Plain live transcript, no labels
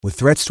With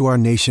threats to our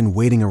nation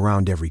waiting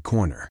around every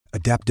corner,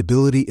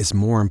 adaptability is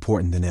more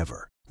important than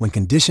ever. When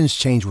conditions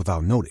change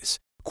without notice,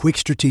 quick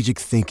strategic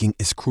thinking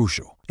is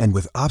crucial. And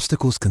with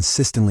obstacles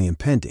consistently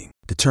impending,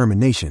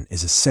 determination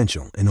is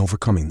essential in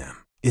overcoming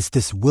them. It's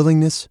this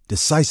willingness,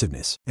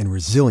 decisiveness, and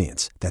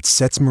resilience that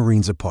sets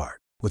Marines apart.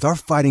 With our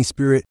fighting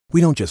spirit, we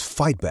don't just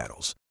fight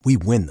battles, we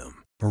win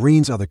them.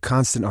 Marines are the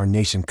constant our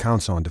nation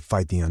counts on to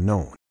fight the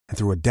unknown. And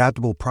through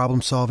adaptable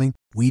problem solving,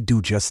 we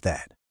do just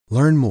that.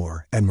 Learn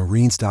more at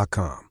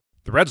marines.com.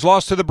 The Reds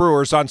lost to the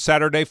Brewers on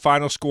Saturday,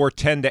 final score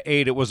 10-8.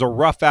 It was a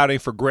rough outing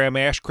for Graham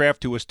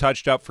Ashcraft, who was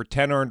touched up for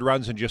 10 earned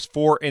runs in just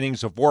 4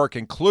 innings of work,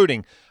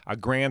 including a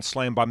grand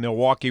slam by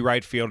Milwaukee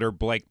right fielder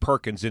Blake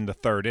Perkins in the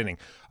 3rd inning.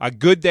 A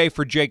good day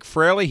for Jake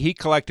Fraley. He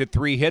collected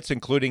 3 hits,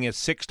 including his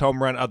 6th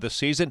home run of the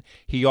season.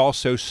 He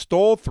also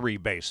stole 3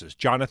 bases.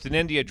 Jonathan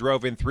India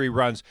drove in 3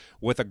 runs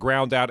with a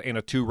ground out and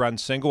a 2-run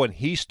single, and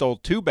he stole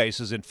 2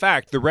 bases. In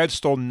fact, the Reds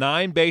stole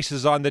 9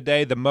 bases on the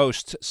day, the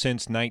most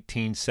since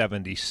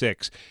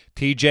 1976.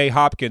 T.J.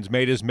 Hopkins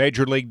made his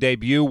Major League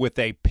debut with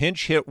a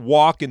pinch hit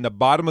walk in the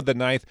bottom of the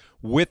 9th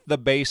with the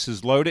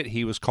bases loaded.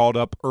 He was called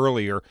up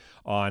earlier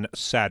on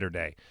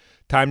Saturday.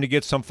 Time to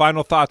get some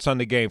final thoughts on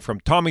the game from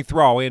Tommy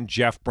Thrall and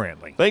Jeff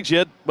Brantley. Thanks,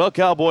 Jed. Well,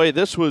 Cowboy,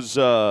 this was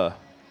a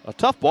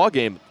tough ball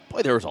game.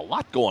 Boy, there was a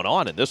lot going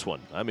on in this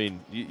one. I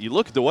mean, you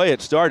look at the way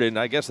it started, and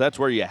I guess that's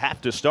where you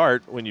have to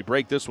start when you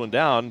break this one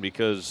down,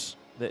 because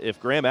if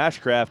Graham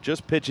Ashcraft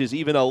just pitches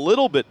even a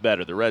little bit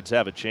better, the Reds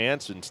have a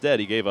chance. Instead,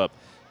 he gave up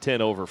 10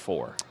 over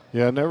 4.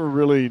 Yeah, never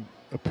really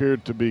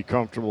appeared to be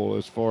comfortable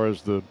as far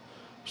as the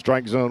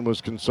strike zone was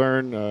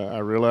concerned. I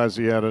realized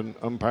he had an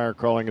umpire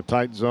calling a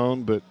tight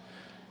zone, but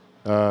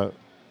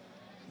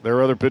there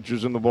are other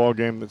pitchers in the ball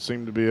game that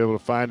seemed to be able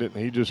to find it,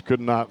 and he just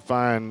could not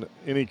find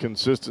any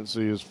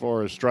consistency as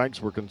far as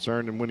strikes were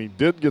concerned. And when he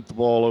did get the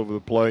ball over the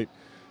plate,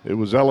 it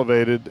was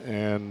elevated,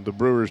 and the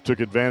Brewers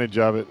took advantage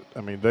of it.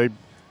 I mean,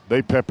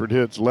 they peppered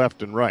hits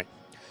left and right.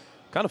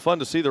 Kind of fun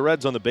to see the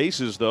Reds on the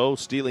bases, though,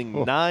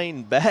 stealing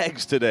 9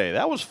 bags today.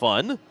 That was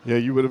fun. Yeah,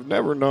 you would have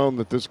never known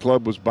that this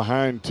club was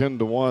behind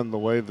 10-1 the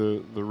way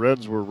the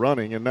Reds were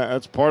running, and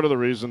that's part of the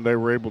reason they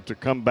were able to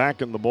come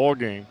back in the ball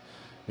game.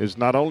 Is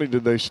not only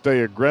did they stay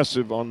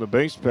aggressive on the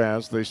base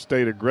paths, they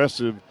stayed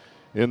aggressive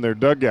in their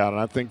dugout,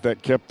 and I think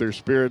that kept their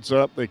spirits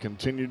up. They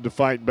continued to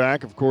fight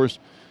back. Of course,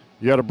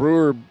 you had a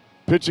Brewer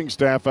pitching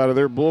staff out of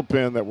their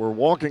bullpen that were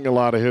walking a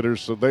lot of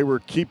hitters, so they were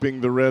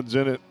keeping the Reds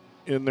in it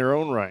in their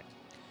own right.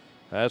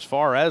 As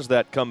far as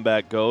that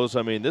comeback goes,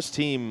 I mean, this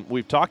team,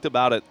 we've talked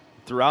about it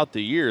throughout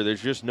the year.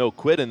 There's just no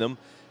quit in them,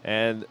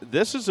 and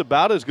this is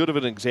about as good of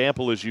an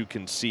example as you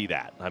can see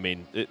that. I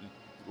mean,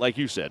 like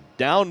you said,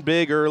 down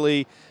big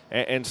early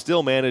and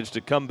still managed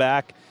to come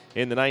back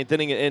in the 9th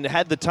inning and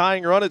had the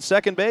tying run at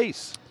second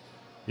base.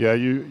 Yeah,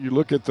 you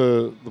look at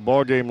the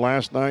ball game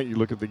last night, you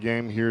look at the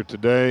game here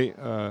today,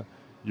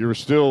 you're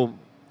still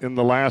in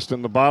the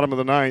bottom of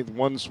the 9th,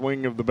 one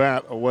swing of the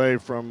bat away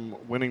from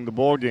winning the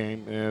ball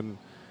game, and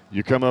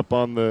you come up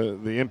on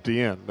the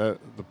empty end. The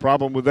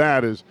problem with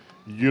that is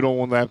you don't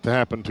want that to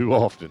happen too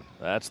often.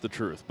 That's the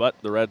truth. But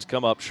the Reds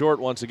come up short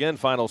once again.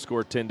 Final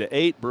score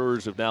 10-8.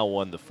 Brewers have now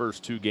won the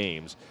first 2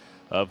 games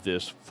of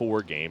this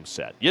 4-game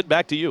set. Get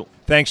back to you.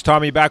 Thanks,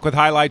 Tommy. Back with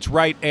highlights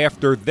right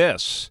after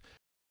this.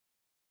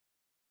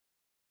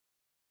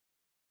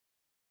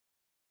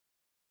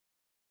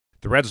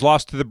 The Reds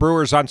lost to the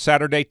Brewers on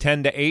Saturday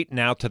 10-8.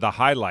 Now to the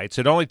highlights.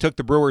 It only took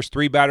the Brewers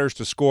 3 batters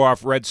to score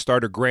off Reds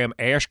starter Graham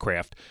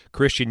Ashcraft.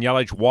 Christian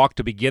Yelich walked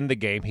to begin the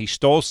game. He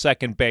stole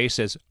second base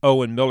as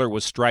Owen Miller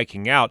was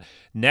striking out.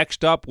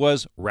 Next up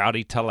was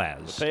Rowdy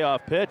Tellez. The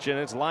payoff pitch, and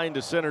it's lined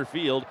to center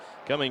field.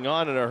 Coming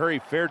on in a hurry,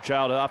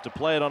 Fairchild will have to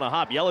play it on a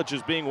hop. Yelich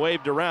is being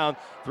waved around.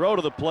 Throw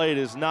to the plate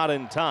is not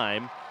in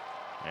time.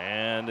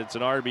 And it's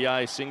an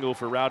RBI single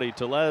for Rowdy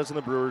Tellez, and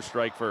the Brewers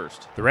strike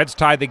first. The Reds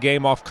tied the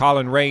game off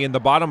Colin Ray in the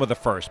bottom of the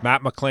first.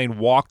 Matt McLain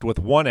walked with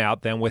 1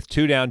 out. Then with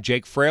 2 down,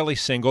 Jake Fraley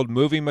singled,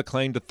 moving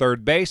McLain to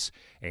third base,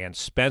 and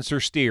Spencer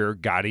Steer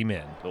got him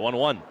in. The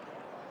 1-1.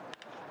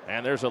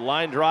 And there's a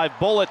line drive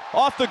bullet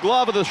off the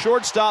glove of the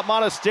shortstop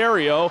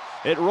Monasterio.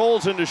 It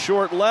rolls into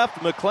short left.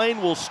 McLain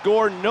will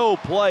score, no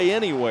play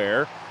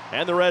anywhere.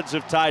 And the Reds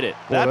have tied it.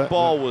 That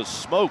ball was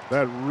smoked.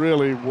 That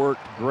really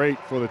worked great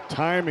for the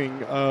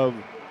timing of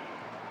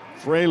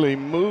Fraley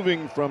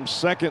moving from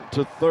second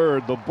to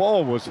third. The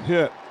ball was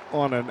hit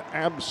on an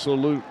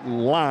absolute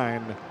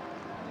line,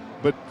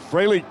 but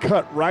Fraley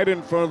cut right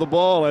in front of the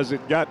ball as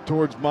it got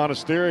towards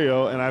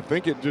Monasterio, and I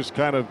think it just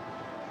kind of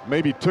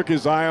maybe took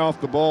his eye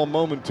off the ball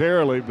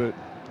momentarily, but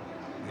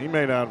he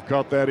may not have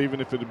caught that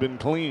even if it had been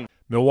clean.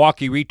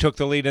 Milwaukee retook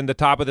the lead in the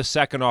top of the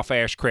second off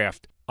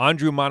Ashcraft.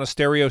 Andrew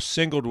Monasterio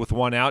singled with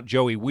 1 out.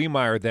 Joey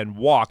Wiemeyer then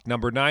walked.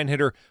 Number 9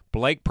 hitter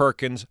Blake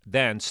Perkins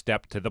then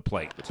stepped to the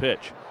plate. The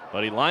pitch,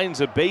 but he lines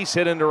a base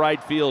hit into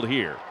right field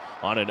here.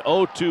 On an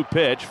 0-2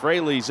 pitch,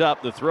 Fraley's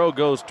up. The throw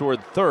goes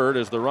toward third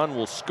as the run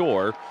will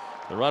score.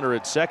 The runner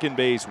at second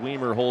base,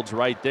 Wiemer, holds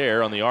right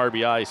there on the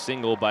RBI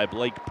single by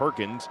Blake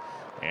Perkins,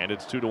 and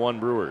it's 2-1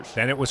 Brewers.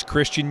 Then it was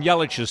Christian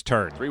Yelich's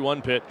turn.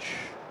 3-1 pitch.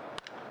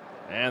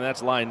 And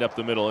that's lined up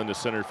the middle into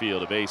center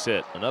field, a base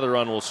hit. Another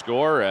run will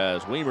score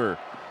as Weimer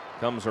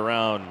comes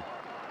around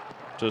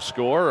to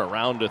score.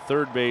 Around to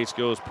third base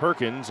goes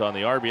Perkins on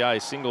the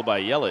RBI single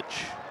by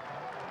Yelich.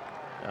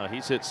 Now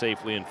he's hit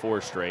safely in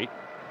 4 straight.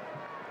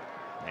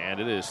 And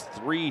it is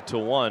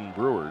 3-1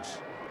 Brewers.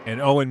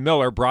 And Owen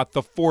Miller brought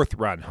the 4th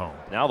run home.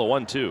 Now the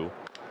 1-2.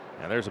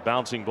 And there's a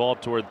bouncing ball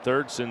toward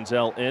third.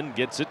 Senzel in,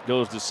 gets it,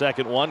 goes to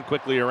second one,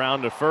 quickly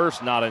around to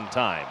first, not in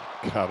time.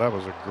 God, that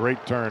was a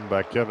great turn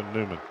by Kevin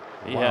Newman.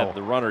 He had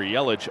the runner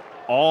Yelich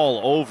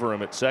all over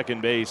him at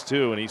second base,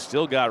 too, and he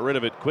still got rid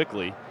of it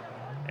quickly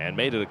and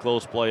made it a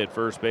close play at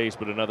first base,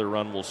 but another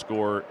run will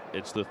score.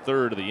 It's the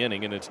 3rd of the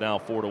inning, and it's now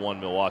 4-1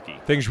 Milwaukee.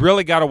 Things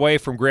really got away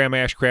from Graham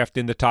Ashcraft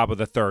in the top of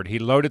the 3rd. He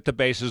loaded the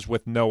bases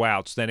with no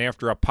outs. Then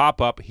after a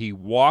pop-up, he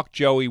walked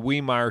Joey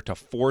Wiemeyer to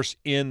force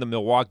in the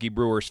Milwaukee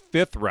Brewers'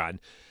 5th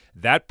run.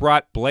 That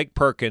brought Blake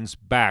Perkins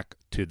back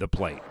to the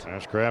plate.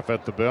 Ashcraft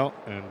at the belt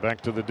and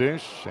back to the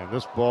dish, and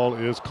this ball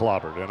is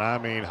clobbered. And I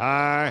mean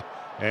high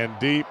and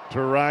deep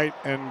to right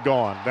and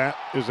gone. That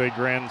is a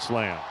grand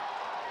slam.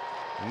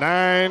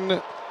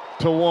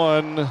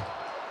 9-1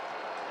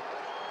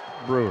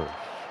 Brewers.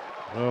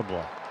 Oh,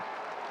 boy.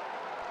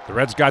 The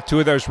Reds got 2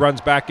 of those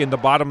runs back in the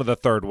bottom of the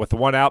 3rd. With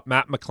 1 out,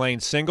 Matt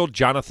McLain singled.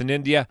 Jonathan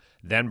India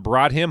then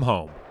brought him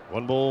home.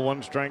 1 ball,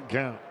 1 strike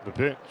count. The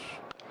pitch.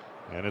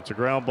 And it's a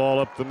ground ball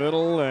up the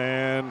middle,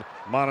 and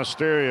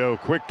Monasterio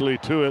quickly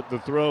to it. The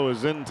throw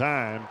is in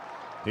time.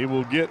 He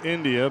will get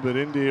India, but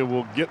India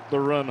will get the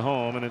run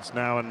home, and it's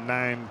now a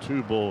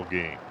 9-2 ball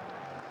game.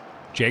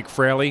 Jake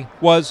Fraley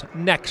was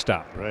next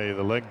up. Ray,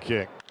 the leg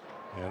kick.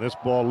 And this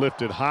ball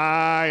lifted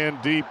high and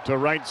deep to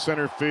right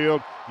center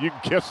field. You can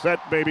kiss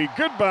that baby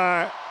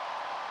goodbye.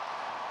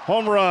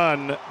 Home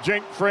run,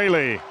 Jake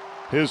Fraley,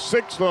 his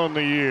 6th on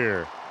the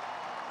year.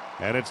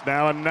 And it's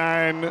now a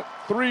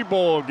 9-3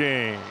 ball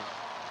game.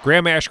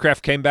 Graham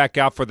Ashcraft came back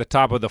out for the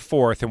top of the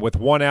 4th, and with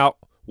 1 out,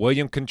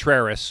 William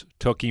Contreras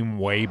took him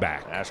way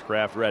back.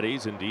 Ashcraft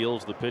readies and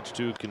deals the pitch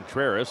to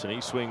Contreras, and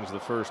he swings the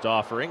first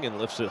offering and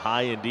lifts it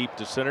high and deep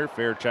to center.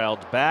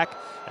 Fairchild's back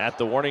at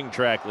the warning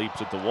track,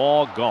 leaps at the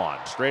wall, gone.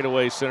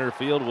 Straightaway center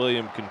field,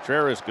 William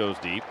Contreras goes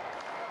deep.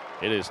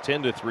 It is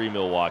 10-3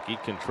 Milwaukee.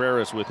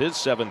 Contreras with his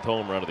 7th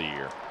home run of the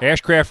year.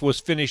 Ashcraft was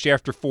finished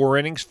after 4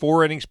 innings.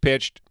 4 innings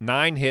pitched,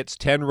 9 hits,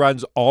 10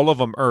 runs, all of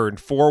them earned.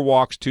 4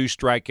 walks, 2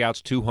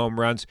 strikeouts, 2 home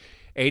runs,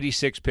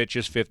 86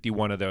 pitches,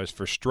 51 of those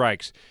for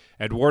strikes.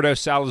 Eduardo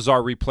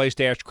Salazar replaced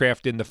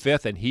Ashcraft in the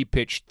 5th, and he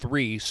pitched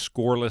 3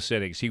 scoreless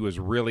innings. He was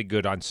really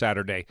good on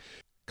Saturday.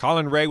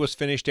 Colin Ray was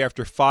finished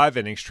after 5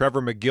 innings.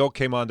 Trevor McGill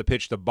came on to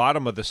pitch the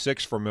bottom of the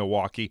 6th for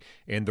Milwaukee,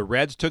 and the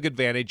Reds took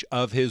advantage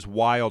of his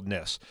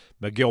wildness.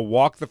 McGill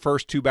walked the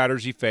first 2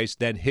 batters he faced,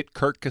 then hit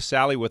Kurt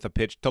Casale with a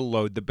pitch to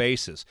load the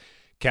bases.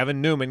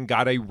 Kevin Newman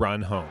got a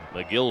run home.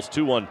 McGill's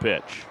 2-1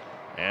 pitch,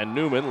 and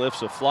Newman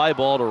lifts a fly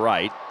ball to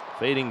right.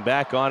 Fading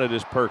back on it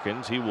is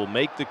Perkins. He will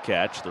make the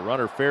catch. The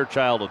runner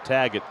Fairchild will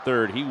tag at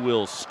third. He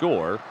will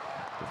score.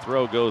 The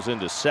throw goes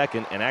into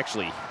second and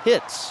actually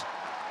hits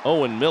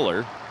Owen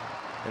Miller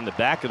in the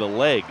back of the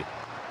leg.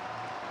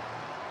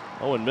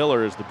 Owen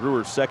Miller is the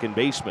Brewers' second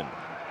baseman.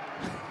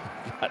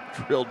 Got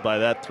drilled by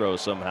that throw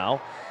somehow.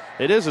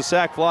 It is a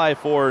sac fly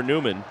for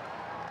Newman,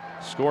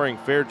 scoring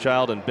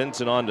Fairchild and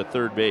Benson on to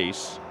third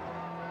base.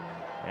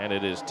 And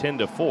it is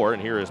 10-4,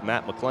 and here is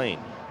Matt McLain.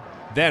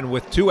 Then,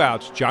 with 2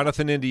 outs,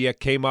 Jonathan India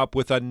came up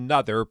with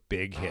another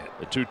big hit.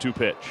 The 2-2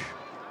 pitch.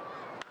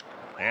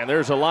 And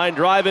there's a line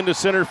drive into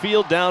center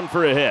field, down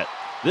for a hit.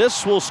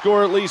 This will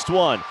score at least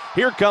 1.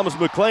 Here comes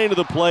McLain to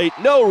the plate.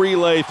 No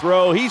relay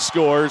throw. He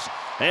scores.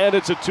 And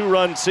it's a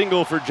 2-run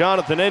single for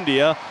Jonathan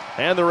India.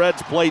 And the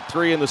Reds plate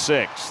 3 in the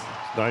 6th.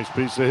 Nice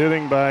piece of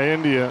hitting by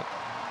India.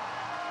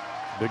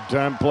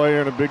 Big-time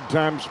player in a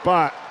big-time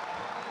spot.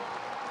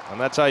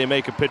 And that's how you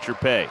make a pitcher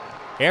pay.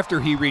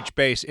 After he reached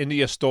base,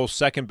 India stole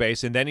second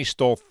base, and then he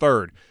stole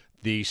third.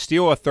 The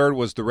steal of third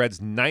was the Reds'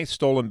 9th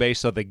stolen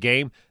base of the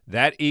game.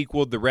 That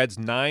equaled the Reds'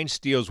 9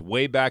 steals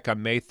way back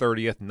on May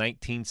 30th,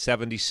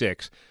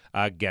 1976,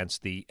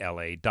 against the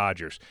L.A.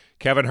 Dodgers.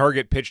 Kevin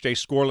Herget pitched a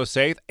scoreless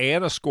 8th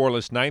and a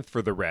scoreless 9th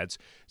for the Reds.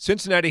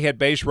 Cincinnati had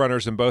base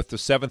runners in both the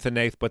 7th and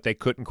 8th, but they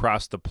couldn't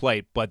cross the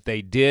plate. But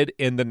they did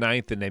in the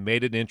 9th, and they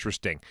made it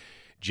interesting.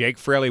 Jake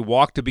Fraley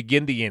walked to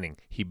begin the inning.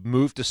 He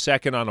moved to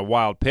second on a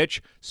wild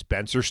pitch.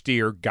 Spencer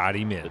Steer got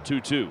him in. The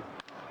 2-2.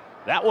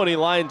 That one he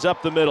lines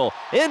up the middle.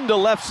 Into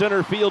left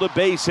center field, a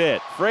base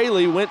hit.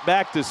 Fraley went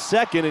back to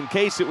second in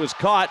case it was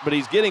caught, but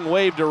he's getting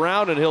waved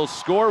around and he'll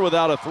score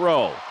without a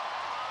throw.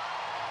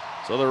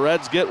 So the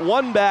Reds get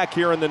 1 back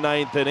here in the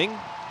 9th inning.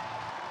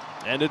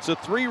 And it's a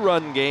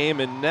 3-run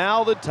game, and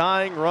now the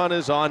tying run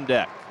is on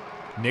deck.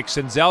 Nick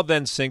Senzel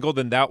then singled,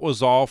 and that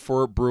was all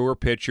for Brewer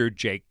pitcher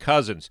Jake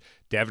Cousins.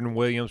 Devin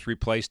Williams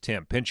replaced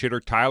him. Pinch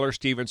hitter Tyler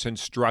Stevenson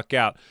struck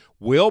out.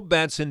 Will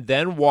Benson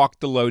then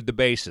walked to load the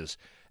bases.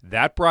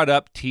 That brought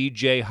up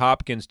T.J.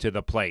 Hopkins to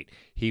the plate.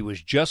 He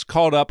was just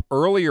called up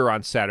earlier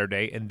on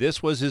Saturday, and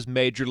this was his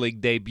major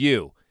league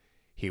debut.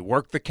 He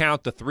worked the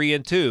count to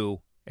 3-2,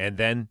 and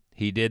then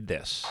he did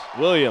this.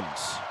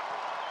 Williams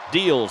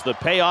deals the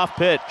payoff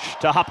pitch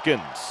to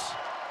Hopkins.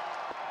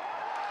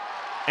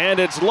 And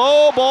it's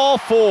low, ball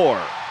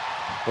 4.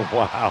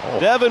 Wow.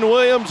 Devin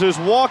Williams has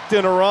walked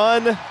in a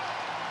run,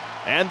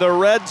 and the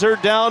Reds are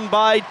down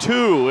by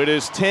 2. It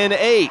is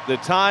 10-8, the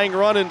tying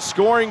run in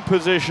scoring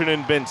position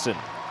in Benson.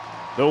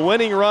 The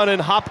winning run in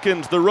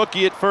Hopkins, the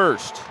rookie at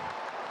first.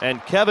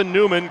 And Kevin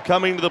Newman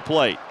coming to the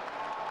plate.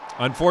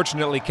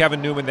 Unfortunately,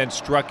 Kevin Newman then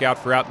struck out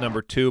for out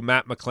number 2.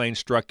 Matt McLean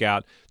struck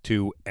out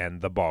to end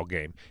the ball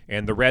game.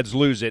 And the Reds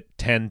lose it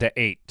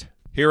 10-8.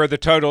 Here are the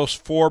totals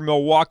for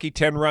Milwaukee: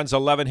 10 runs,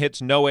 11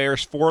 hits, no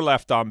errors, 4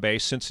 left on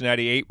base.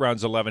 Cincinnati: 8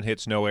 runs, 11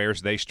 hits, no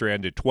errors. They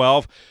stranded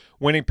 12.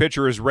 Winning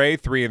pitcher is Ray,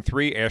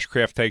 3-3.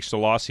 Ashcraft takes the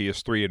loss. He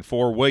is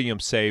 3-4.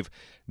 Williams save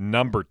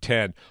number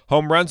 10.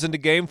 Home runs in the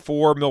game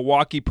for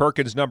Milwaukee: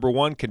 Perkins number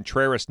 1,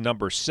 Contreras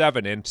number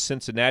 7, and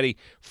Cincinnati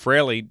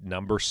Fraley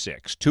number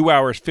 6. 2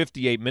 hours,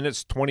 58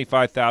 minutes,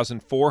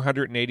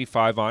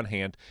 25,485 on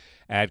hand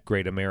at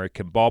Great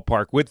American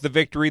Ballpark. With the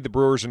victory, the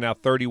Brewers are now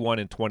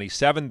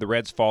 31-27. The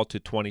Reds fall to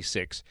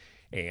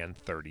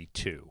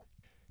 26-32.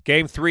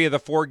 Game 3 of the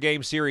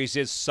 4-game series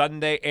is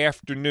Sunday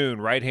afternoon.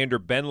 Right-hander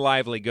Ben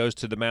Lively goes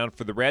to the mound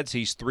for the Reds.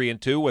 He's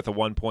 3-2 with a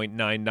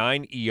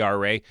 1.99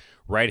 ERA.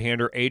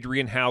 Right-hander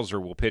Adrian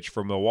Hauser will pitch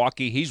for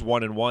Milwaukee. He's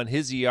 1-1.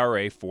 His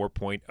ERA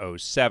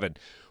 4.07.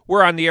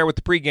 We're on the air with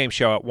the pregame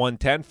show at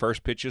 1:10.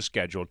 First pitch is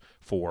scheduled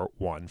for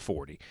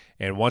 1:40.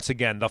 And once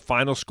again, the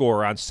final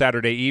score on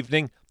Saturday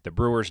evening, the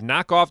Brewers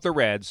knock off the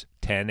Reds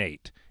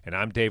 10-8. And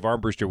I'm Dave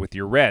Armbruster with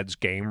your Reds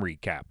game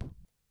recap.